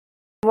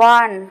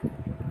1,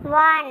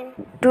 1,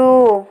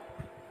 2,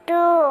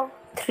 2,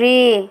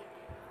 3,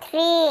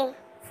 3,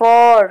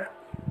 4,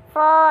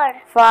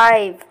 4,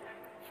 5,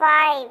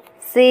 5,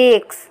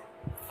 6,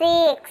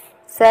 6,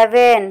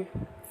 7,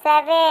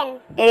 7,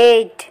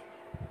 8,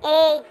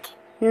 8,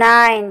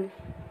 9,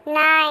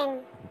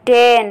 9,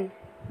 10,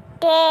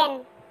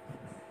 10,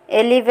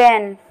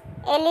 11,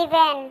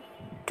 11,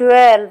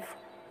 12,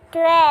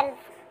 12,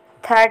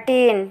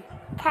 13,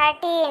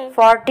 13,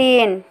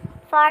 14,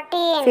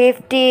 14,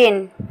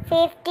 15,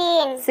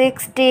 15,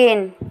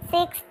 16,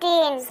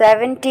 16,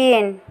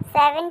 17,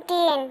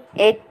 17,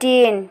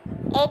 18,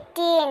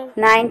 18,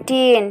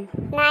 19,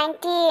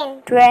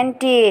 19,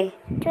 20,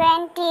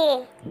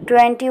 20,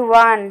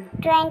 21,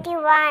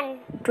 21,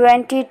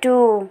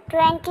 22,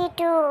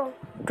 22,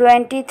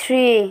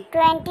 23,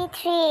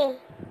 23,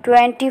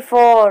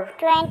 24,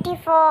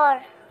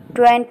 24,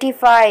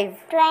 25,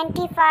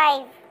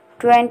 25,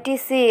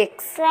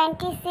 26,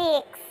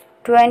 26,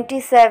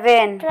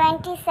 27,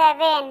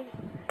 27,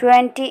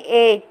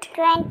 28,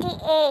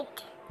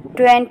 28,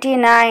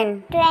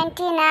 29,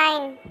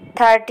 29,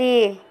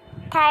 30,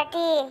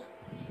 30,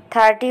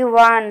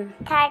 31,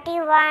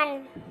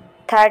 31,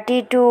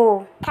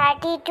 32,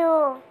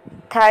 32,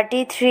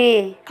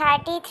 33,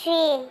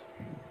 33,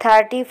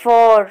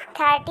 34,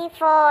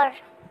 34,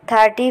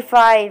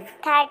 35,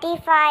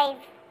 35,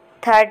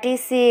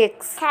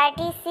 36,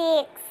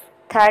 36,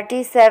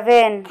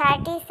 37,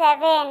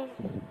 37,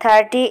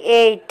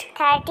 38,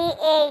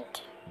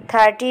 38,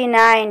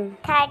 39,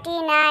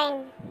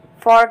 39,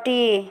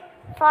 40,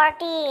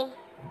 40,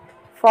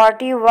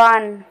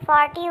 41,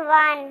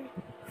 41,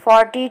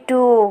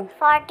 42,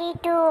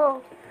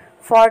 42,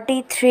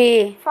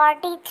 43,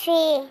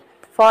 43,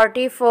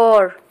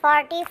 44,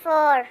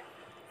 44,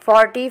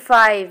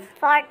 45,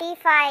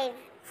 45,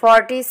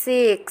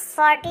 46,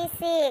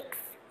 46,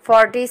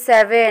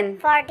 47,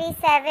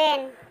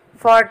 47,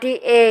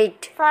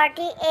 48,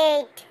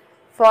 48,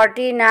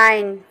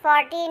 49,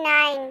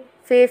 49,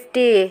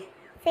 50,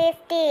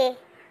 50,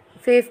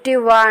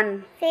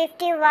 51,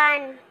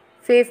 51,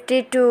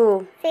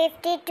 52,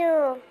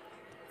 52,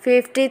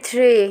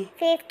 53,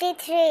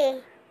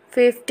 53,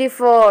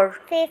 54,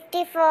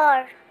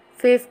 54,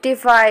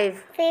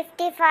 55,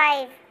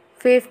 55,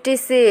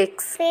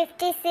 56,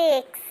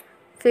 56,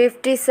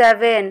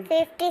 57,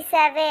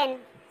 57,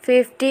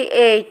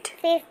 58,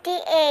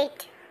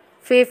 58,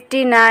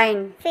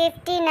 59,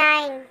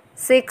 59,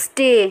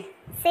 60,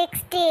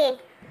 60,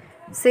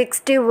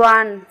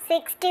 61,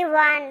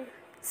 61,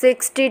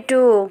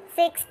 62,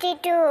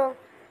 62,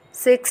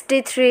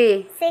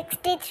 63,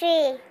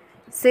 63,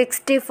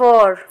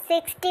 64,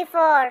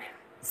 64,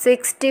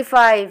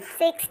 65,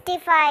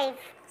 65,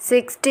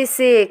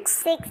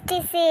 66,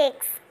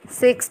 66,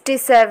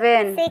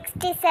 67,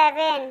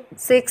 67,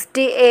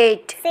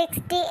 68,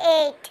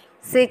 68,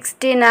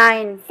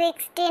 69,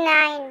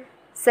 69,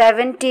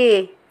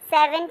 70,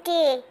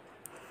 70,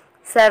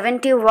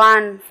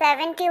 71,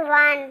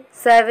 71,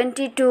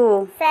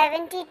 72,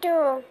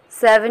 72,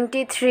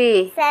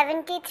 73,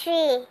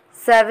 73,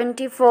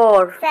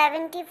 74,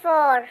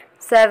 74,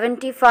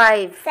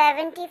 75,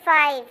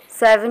 75,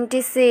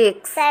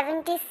 76,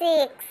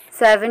 76,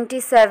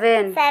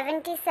 77,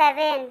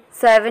 77,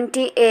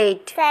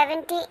 78,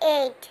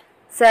 78,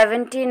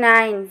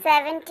 79,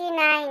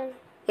 79,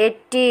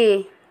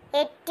 80,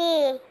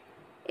 80,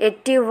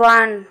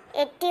 81,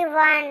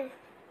 81,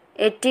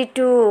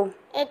 82,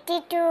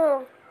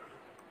 82,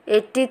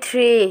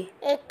 83,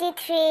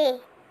 83,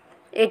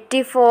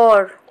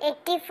 84,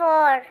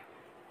 84,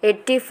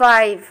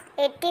 85,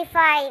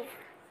 85,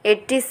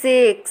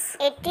 86,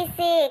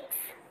 86,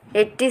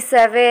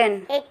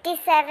 87,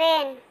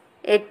 87,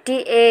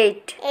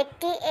 88,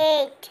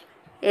 88,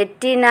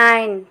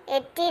 89,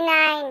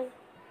 89,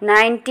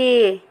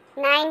 90,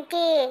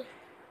 90,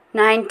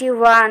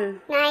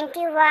 91,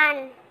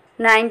 91,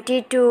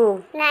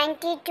 92,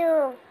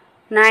 92,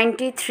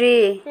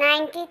 93,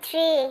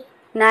 93,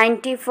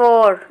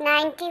 94,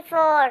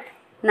 94,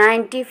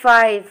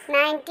 95,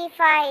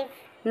 95,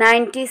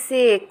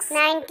 96,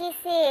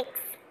 96,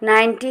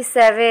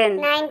 97,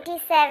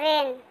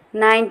 97,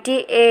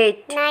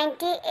 98,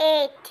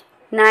 98,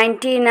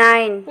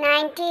 99,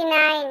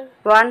 99,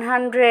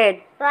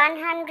 100,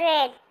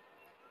 100,